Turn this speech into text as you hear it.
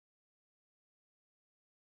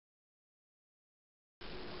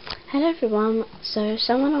Hello everyone, so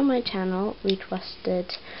someone on my channel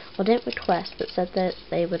requested, or didn't request, but said that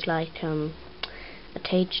they would like a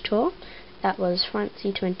Tage tour. That was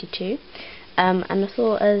Francie22, and I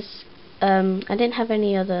thought as I didn't have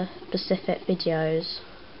any other specific videos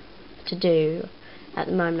to do at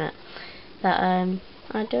the moment, that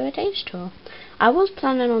I'd do a Tage tour. I was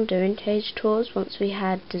planning on doing Tage tours once we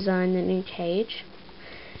had designed the new cage,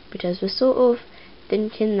 because we're sort of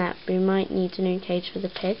thinking that we might need a new cage for the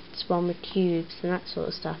pigs, one with cubes and that sort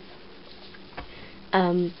of stuff.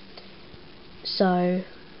 I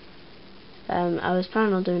was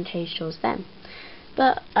planning on doing Tage tours then,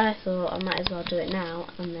 but I thought I might as well do it now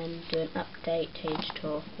and then do an update Tage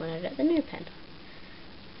tour when I get the new pen.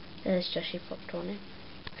 There's Joshy popped on it.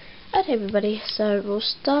 Okay everybody, so we'll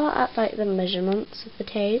start at like the measurements of the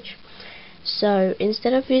Tage. So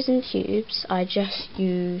instead of using cubes, I just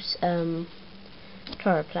use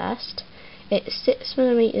Chloroplast. It's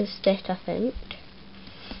 6mm thick, I think.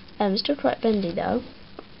 Still quite bendy though,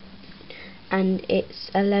 and it's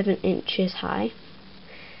 11 inches high,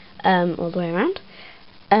 all the way around.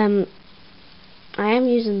 I am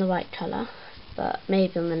using the white colour, but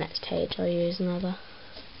maybe on the next Tage I'll use another.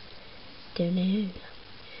 Don't know.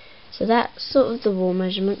 So that's sort of the wall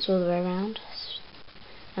measurements all the way around.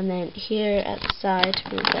 And then here at the side,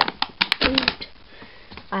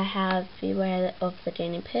 I have Beware of the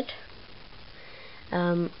Guinea Pig.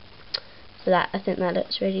 So that, I think that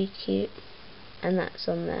looks really cute, and that's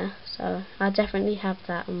on there. So I'll definitely have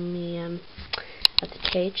that on the at the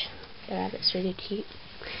cage. Yeah, that's really cute.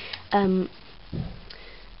 At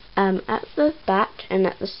the back and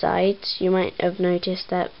at the sides, you might have noticed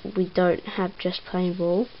that we don't have just plain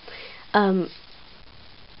wool.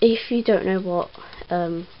 If you don't know what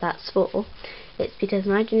that's for, it's because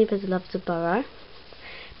my guinea pigs love to burrow.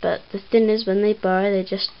 But the thing is, when they burrow, they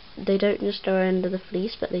don't just go under the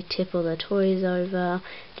fleece, but they tip all their toys over,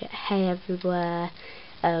 get hay everywhere,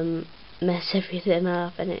 mess everything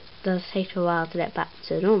up, and it does take a while to get back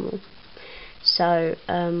to normal. So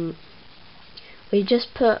we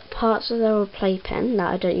just put parts of their old playpen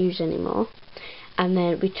that I don't use anymore, and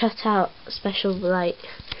then we cut out special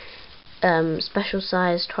special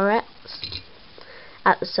sized Correx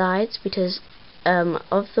at the sides, because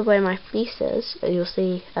of the way my fleece is, you'll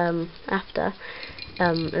see later,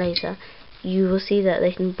 you will see that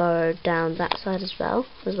they can burrow down that side as well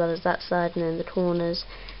as that side and in the corners.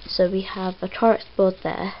 So we have a Correx board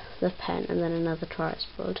there, the pen, and then another Correx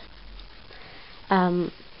board.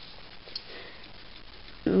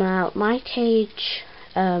 Now my cage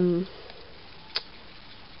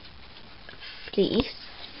fleece,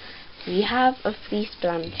 we have a fleece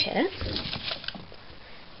blanket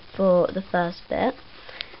for the first bit,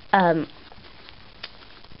 and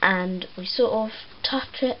we sort of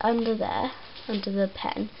tuck it under there, under the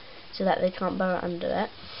pen, so that they can't burrow under it.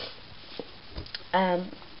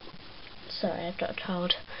 Sorry, I've got a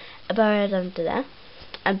cold. I burrow it under there,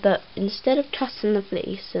 but instead of cutting the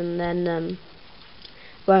fleece and then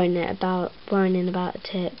worrying about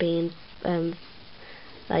it being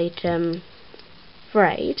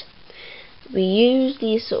frayed, we use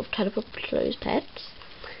these sort of colourful clothespins,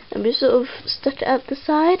 and we sort of stuck it up the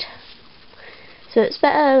side, so it's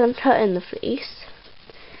better than cutting the fleece,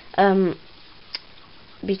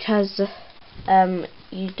 because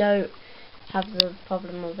you don't have the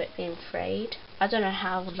problem of it being frayed. I don't know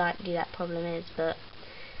how likely that problem is, but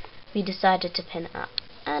we decided to pin it up,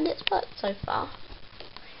 and it's worked so far.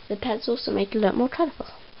 The pens also make it look more colourful.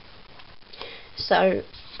 So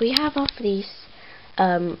we have our fleece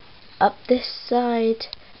up this side,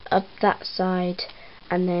 up that side,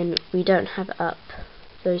 and then we don't have it up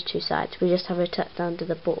those two sides, we just have it tucked under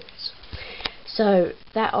the boards. So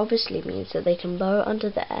that obviously means that they can burrow under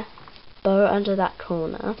there, burrow under that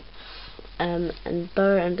corner, and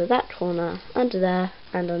burrow under that corner, under there,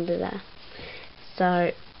 and under there.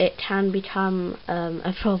 So it can become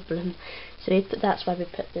a problem. So that's why we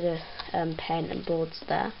put the pen and boards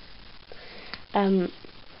there.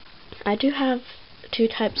 I do have two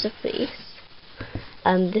types of fleece.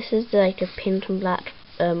 This is like a pink and black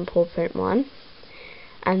paw print one,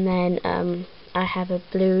 and then I have a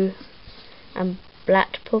blue and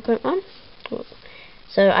black paw print one.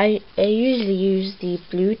 So I usually use the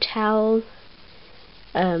blue towel,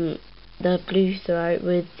 the blue throat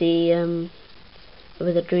with a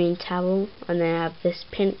green towel, and then I have this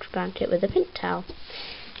pink blanket with a pink towel.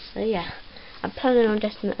 So yeah, I'm planning on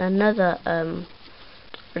getting another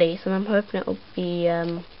fleece, and I'm hoping it will be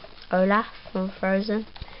Olaf from Frozen,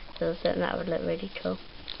 because I think that would look really cool.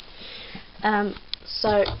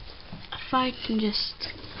 So if I can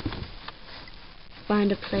just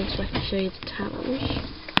find a place where I can show you the towels.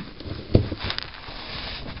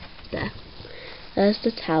 There's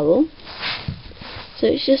the towel. So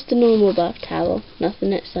it's just a normal bath towel,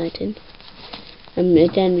 nothing exciting. And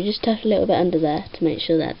again, we just tuck a little bit under there to make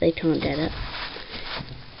sure that they can't get it.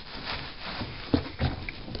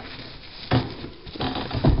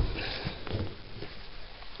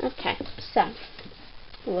 Okay, so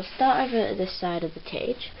we'll start over at this side of the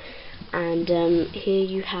cage, and here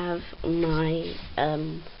you have my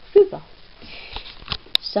food bowl.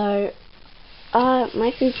 So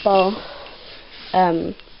my food bowl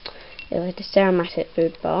is like a ceramatic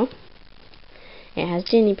food bowl. It has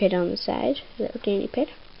GuineaPig on the side, little GuineaPig.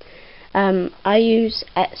 I use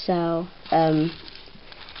XL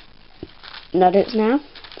nuggets now.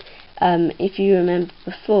 If you remember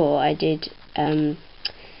before, I did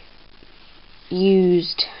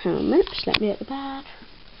used, hang on a minute, just let me at the bag.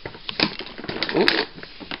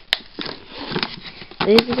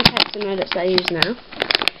 These are the types of nuggets that I use now,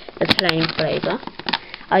 the plain flavour.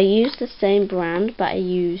 I used the same brand, but I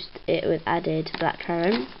used it with added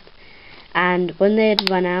blackcurrant. And when they had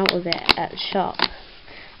run out of it at the shop,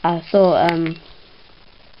 I thought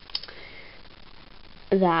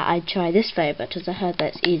that I'd try this flavour because I heard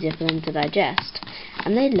that it's easier for them to digest,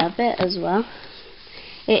 and they love it as well.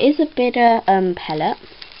 It is a bitter pellet,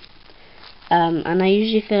 and I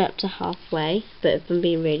usually fill up to halfway, but if I'm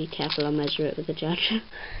being really careful I'll measure it with a judge.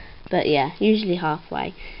 But yeah, usually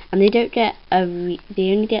halfway. And they don't get they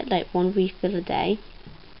only get like one refill a day,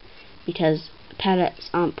 because pellets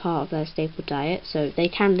aren't part of their staple diet, so they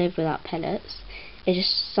can live without pellets. It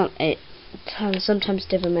just it can sometimes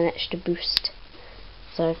give them an extra boost.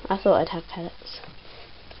 So I thought I'd have pellets.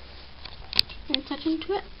 And touch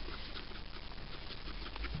into it.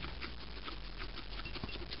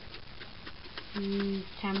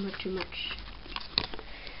 Camera too much.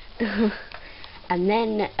 And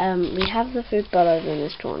then we have the food bowl over in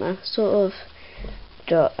this corner, sort of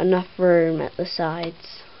got enough room at the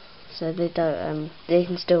sides so they don't they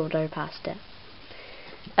can still go past it.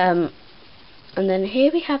 And then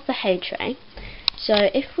here we have the hay tray. So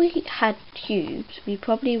if we had cubes, we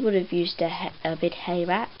probably would have used a big hay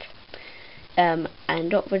rack and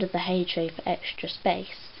got rid of the hay tray for extra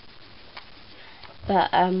space.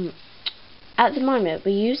 But at the moment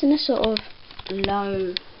we're using a sort of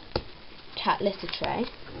low cat litter tray,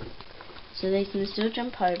 so they can still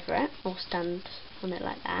jump over it or stand on it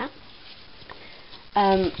like that.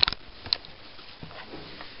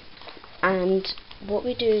 And what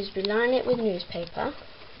we do is we line it with newspaper,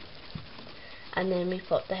 and then we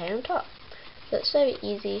put the hay on top. So it's very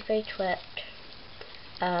easy, very quick.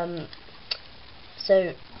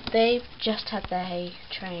 So they've just had their hay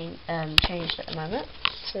train changed at the moment,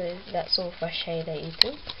 so that's all fresh hay they're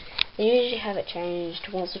eating. They usually have it changed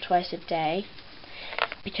once or twice a day,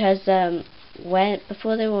 because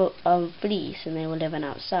before they were on fleece and they were living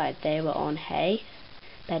outside, they were on hay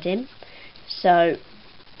bedding. So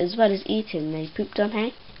as well as eating, they pooped on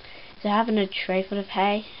hay. So having a tray full of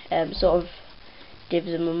hay sort of gives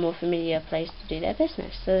them a more familiar place to do their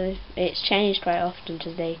business. So it's changed quite often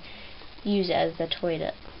because they use it as their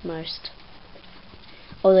toilet most.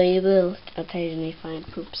 Although you will occasionally find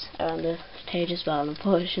poops around the cage as well,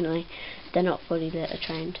 unfortunately. They're not fully litter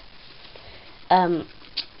trained. And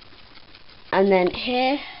then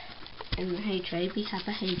here in the hay tray we have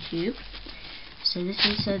a hay cube. So this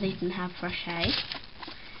is so they can have fresh hay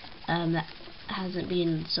that hasn't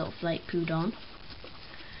been sort of like pooed on.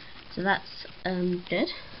 So that's good.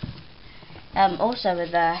 Also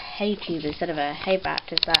with the hay cube instead of a hay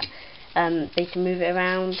rack is that they can move it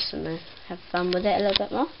around and have fun with it a little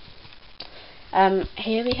bit more.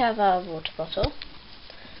 Here we have our water bottle.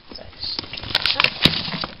 So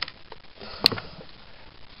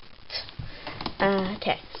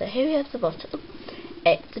okay, so here we have the bottle.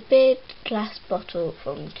 It's a big glass bottle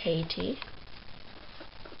from Katie,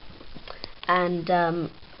 and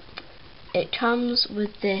it comes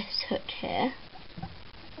with this hook here,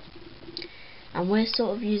 and we're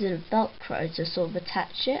sort of using Velcro to sort of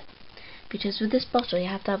attach it, because with this bottle you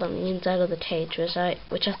have to have on the inside of the cage,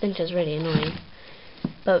 which I think is really annoying,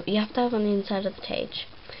 but you have to have on the inside of the cage.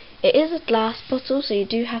 It is a glass bottle, so you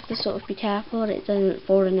do have to sort of be careful that it doesn't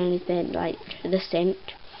fall in anything like the sink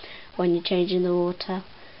when you're changing the water,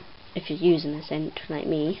 if you're using a sink like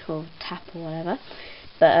me, or tap or whatever.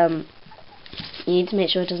 But you need to make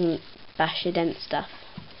sure it doesn't bash your dent stuff.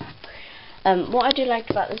 What I do like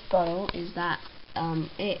about this bottle is that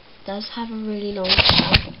it does have a really long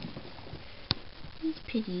spout. These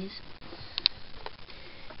piggies.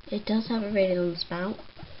 It does have a really long spout,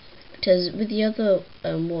 because with the other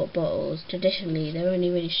water bottles, traditionally they're only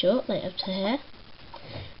really short, like up to here,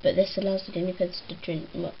 but this allows the guinea pigs to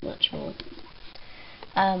drink much more.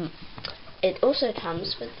 it also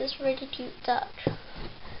comes with this really cute duck.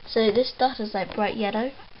 So this duck is like bright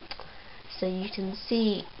yellow, so you can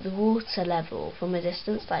see the water level from a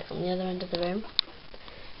distance, like from the other end of the room.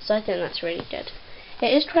 So I think that's really good.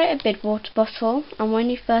 It is quite a big water bottle, and when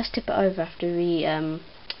you first tip it over after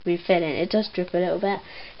refilling, it does drip a little bit.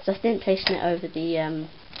 So I think placing it over the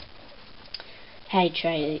hay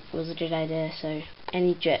tray was a good idea, so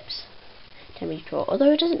any drips can be caught.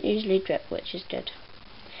 Although it doesn't usually drip, which is good.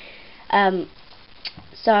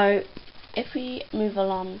 So if we move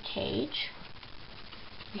along the cage,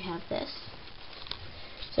 we have this.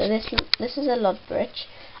 So this is a log bridge.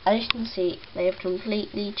 As you can see, they have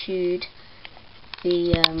completely chewed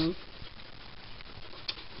the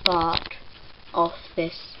bark off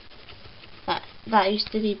this. That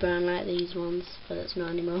used to be brown like these ones, but it's not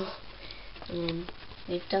anymore. And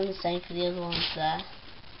they've done the same for the other ones there.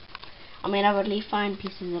 I mean, I would leave fine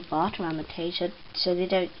pieces of bark around the cage so they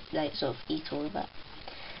don't like sort of eat all of it.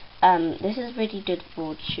 This is really good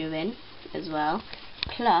for chewing as well.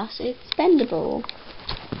 Plus, it's bendable.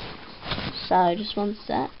 So just one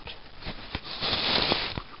sec.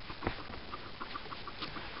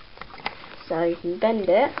 So you can bend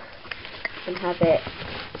it and have it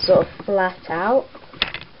sort of flat out.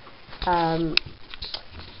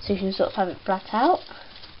 So you can sort of have it flat out.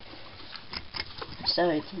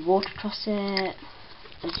 So you can walk across it.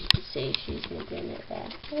 As you can see, she's moving it there.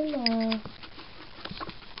 Hello.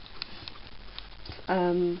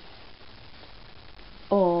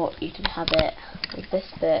 Or you can have it with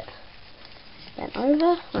this bit bent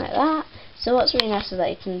over like that. So what's really nice is that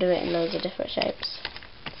you can do it in loads of different shapes.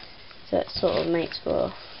 So it sort of makes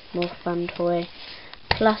for a more fun toy.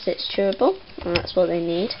 Plus it's chewable, and that's what they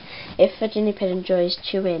need. If a guinea pig enjoys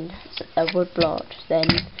chewing a wood block,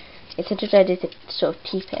 then it's a good idea to sort of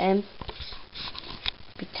keep it in,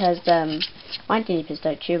 because my guinea pigs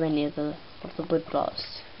don't chew any of the wood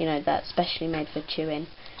blocks. You know, that's specially made for chewing.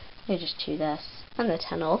 They just chew this and the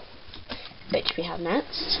tunnel, which we have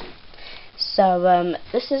next. So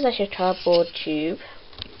this is actually a cardboard tube.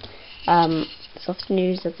 It's often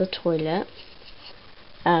used as a toilet,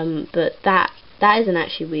 but that isn't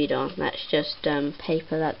actually weed on. That's just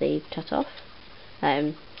paper that they've cut off,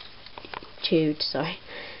 chewed. Sorry.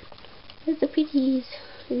 There's the piggies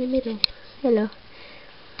in the middle. Hello.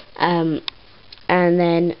 And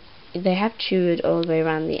then they have chewed all the way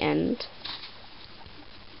around the end.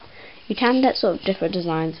 You can get sort of different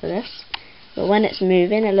designs for this, but when it's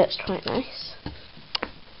moving, it looks quite nice.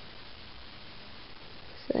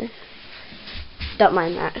 So don't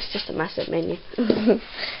mind that, it's just a massive minion.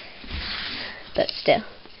 But still,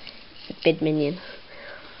 it's a big minion.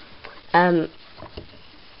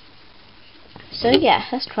 So yeah,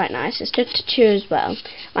 that's quite nice. It's good to chew as well.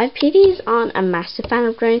 My piggies aren't a massive fan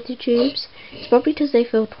of going through tubes. It's probably because they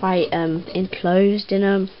feel quite enclosed in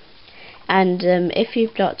them. And if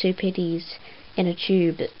you've got two piggies in a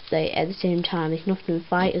tube at the same time, they can often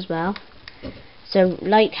fight as well. So,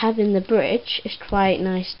 like having the bridge, it's quite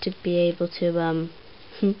nice to be able to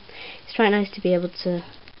it's quite nice to be able to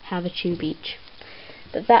have a tube each.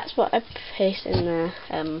 But that's what I placed in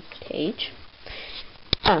the cage.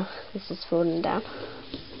 Oh, this is falling down.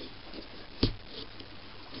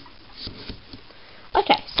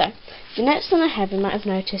 Okay, so the next one I have, you might have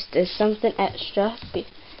noticed, is something extra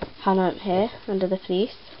hung up here under the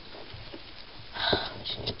fleece.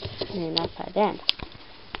 Nearly like that again.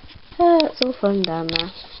 Oh, it's all falling down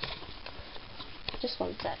now. Just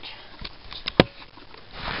one sec.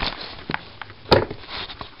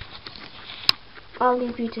 I'll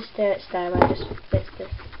leave you to stare at stare while I just fix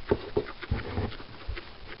this.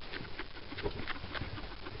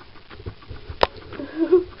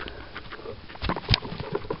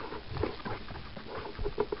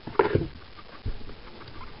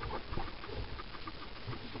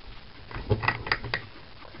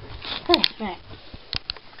 Right.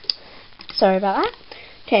 Sorry about that.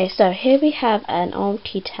 Okay, so here we have an old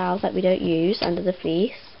tea towel that we don't use under the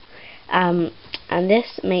fleece, and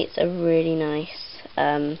this makes a really nice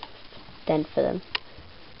den for them.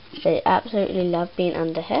 They absolutely love being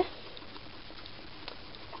under here.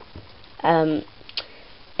 It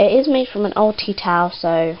is made from an old tea towel,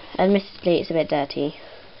 so admittedly it's a bit dirty,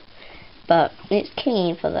 but it's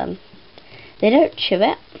clean for them. They don't chew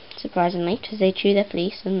it, surprisingly, because they chew their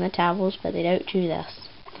fleece and the towels, but they don't chew this.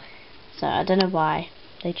 So I don't know why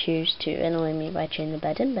they choose to annoy me by chewing the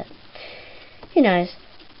bedding, but who knows.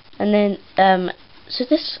 And then, so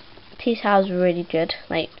this tea towel is really good,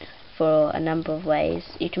 like, for a number of ways.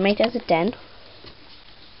 You can make it as a den,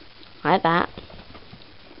 like that.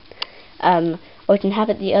 Or you can have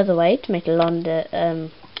it the other way to make a longer,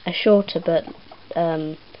 a shorter but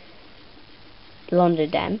longer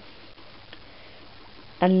them,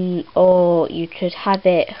 and or you could have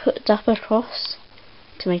it hooked up across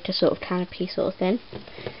to make a sort of canopy sort of thing,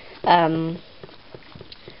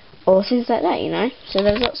 or things like that, you know. So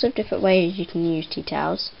there's lots of different ways you can use tea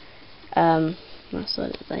towels. That's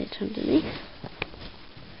what it's like underneath.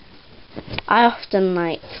 I often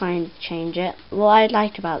try and change it. What I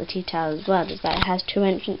like about the tea towel as well is that it has 2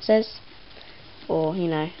 entrances, or you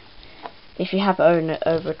know, if you have it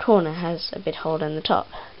over a corner, it has a big hole in the top.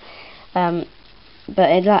 But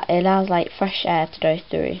it allows fresh air to go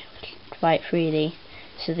through quite freely,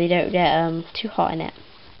 so they don't get too hot in it.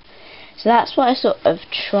 So that's what I sort of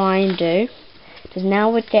try and do, because now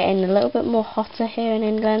we're getting a little bit more hotter here in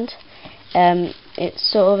England.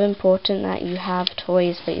 It's sort of important that you have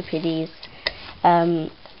toys for your piddies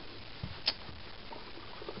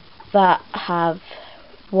that have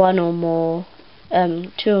 1 or more, 2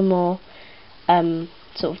 or more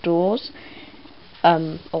sort of doors,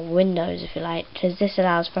 or windows if you like, because this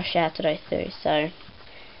allows fresh air to go through. So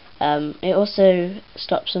it also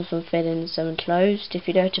stops them from feeling so enclosed. If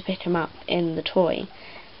you go to pick them up in the toy,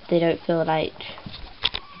 they don't feel like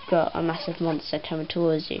you've got a massive monster coming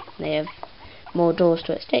towards you. They have more doors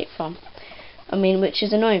to escape from. I mean, which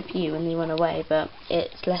is annoying for you when they run away, but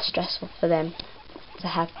it's less stressful for them to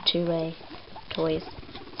have 2-way toys.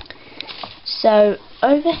 So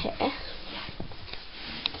over here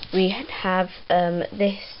we have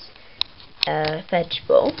this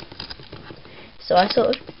vegetable. So I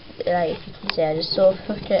sort of, if you can see, I just sort of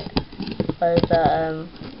hook it over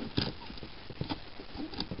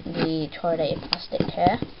the corrugated plastic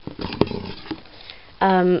here.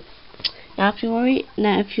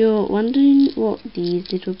 Now if you're wondering what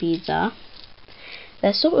these little beads are,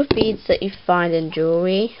 they're sort of beads that you find in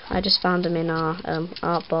jewellery. I just found them in our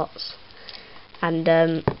art box, and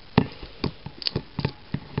I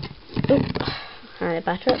had it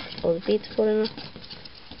back up, all the beads falling off.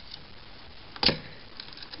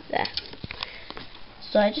 There.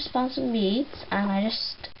 So I just found some beads and I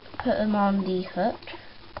just put them on the hook,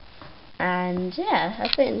 and yeah, I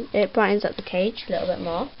think it brightens up the cage a little bit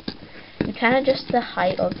more. You can adjust the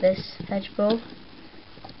height of this vegetable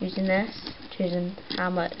using this, choosing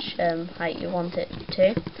how much height you want it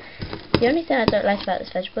to. The only thing I don't like about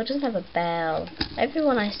this vegetable, it doesn't have a bell.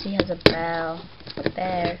 Everyone I see has a bell, a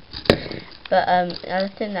bear. But I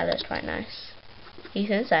think that looks quite nice. He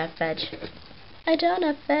thinks I have veg. I don't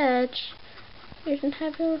have veg. You can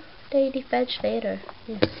have your daily veg later.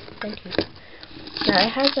 Yes, thank you. Now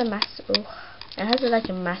it has a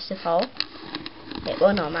massive hole.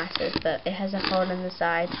 Well, not massive, but it has a hole in the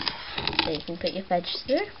side so you can put your veg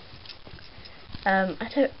through.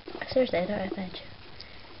 Seriously, I don't have veg.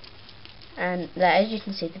 And as you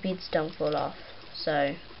can see, the beads don't fall off,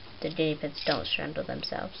 so the guinea pigs don't strangle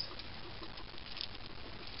themselves.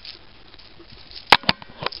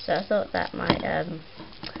 So I thought that might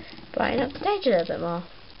brighten up the page a little bit more,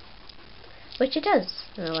 which it does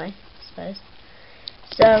in a way, I suppose.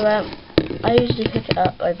 So I usually hook it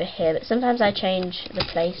up over here, but sometimes I change the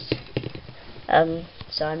place.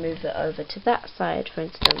 So I move it over to that side, for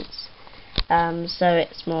instance. So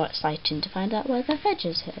it's more exciting to find out where the veg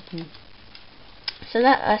is hidden. So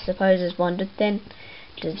that, I suppose, is one good thing.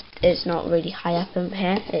 It's not really high up in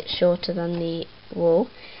here. It's shorter than the wall,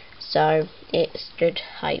 so it's good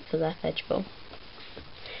height for that vegetable.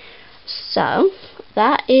 So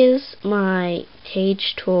that is my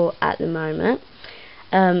cage tour at the moment.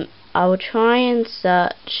 I will try and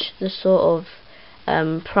search the sort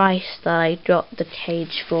of price that I got the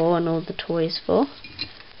cage for and all the toys for.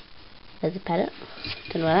 There's a pellet.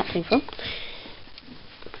 Don't know where that came from.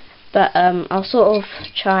 But I'll sort of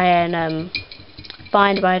try and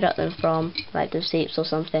find where I got them from, like the receipts or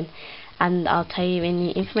something, and I'll tell you in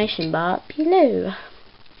the information bar below.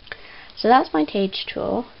 So that's my cage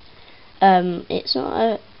tour. It's not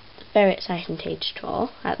a very exciting cage tour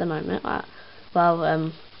at the moment.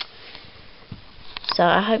 So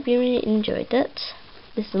I hope you really enjoyed it.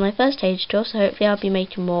 This is my first cage tour, so hopefully I'll be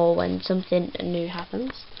making more when something new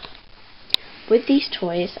happens. With these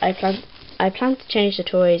toys, I plan to change the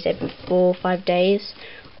toys every 4 or 5 days,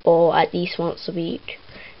 or at least once a week,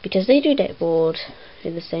 because they do get bored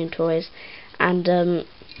with the same toys. And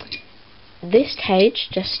this cage,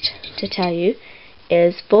 just to tell you,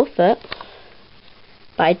 is 4 foot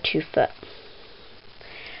by 2 foot.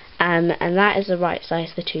 And that is the right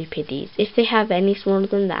size for 2 piddies. If they have any smaller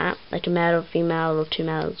than that, like a male or female or 2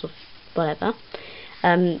 males or whatever,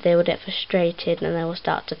 they will get frustrated and they will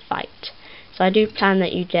start to fight. So I do plan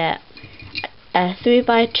that you get a 3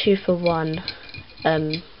 by 2 for 1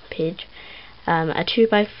 pig, a 2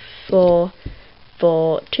 by 4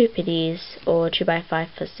 for 2 piddies, or 2x5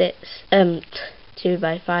 for 6,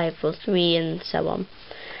 2x5 for 3, and so on.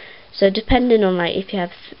 So depending on, like, if you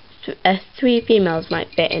have 3 females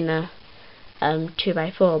might fit in a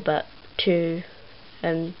 2x4, but 3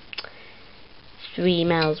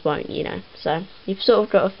 males won't, you know. So you've sort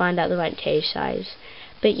of got to find out the right cage size.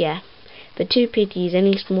 But yeah, for 2 piddies,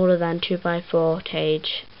 any smaller than 2x4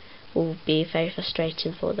 cage will be very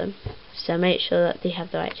frustrating for them. So make sure that they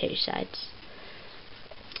have the right cage size.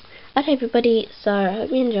 Okay, everybody. So I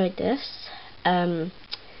hope you enjoyed this.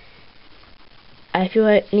 If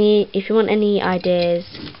you want any ideas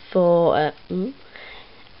for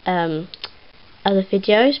other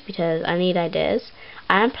videos, because I need ideas,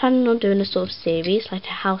 I am planning on doing a sort of series, like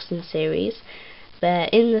a housing series, where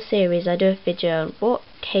in the series I do a video on what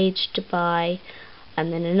cage to buy,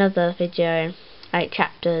 and then another video like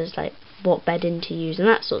chapters like what bedding to use and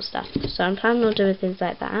that sort of stuff. So I'm planning on doing things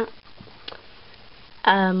like that.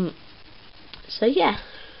 So yeah,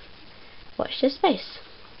 watch this space.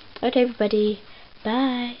 Okay, everybody,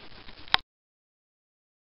 bye.